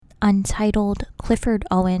Untitled, Clifford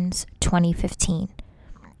Owens, 2015.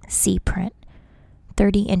 C print,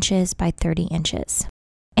 30 inches by 30 inches.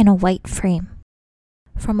 In a white frame.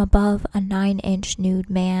 From above, a 9-inch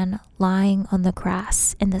nude man lying on the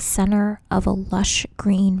grass in the center of a lush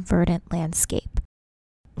green verdant landscape.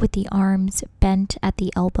 With the arms bent at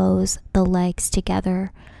the elbows, the legs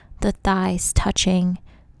together, the thighs touching,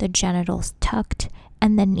 the genitals tucked,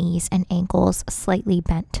 and the knees and ankles slightly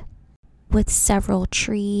bent. With several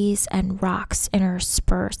trees and rocks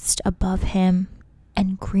interspersed above him,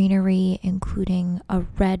 and greenery including a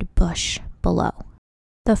red bush below.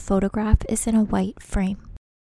 The photograph is in a white frame.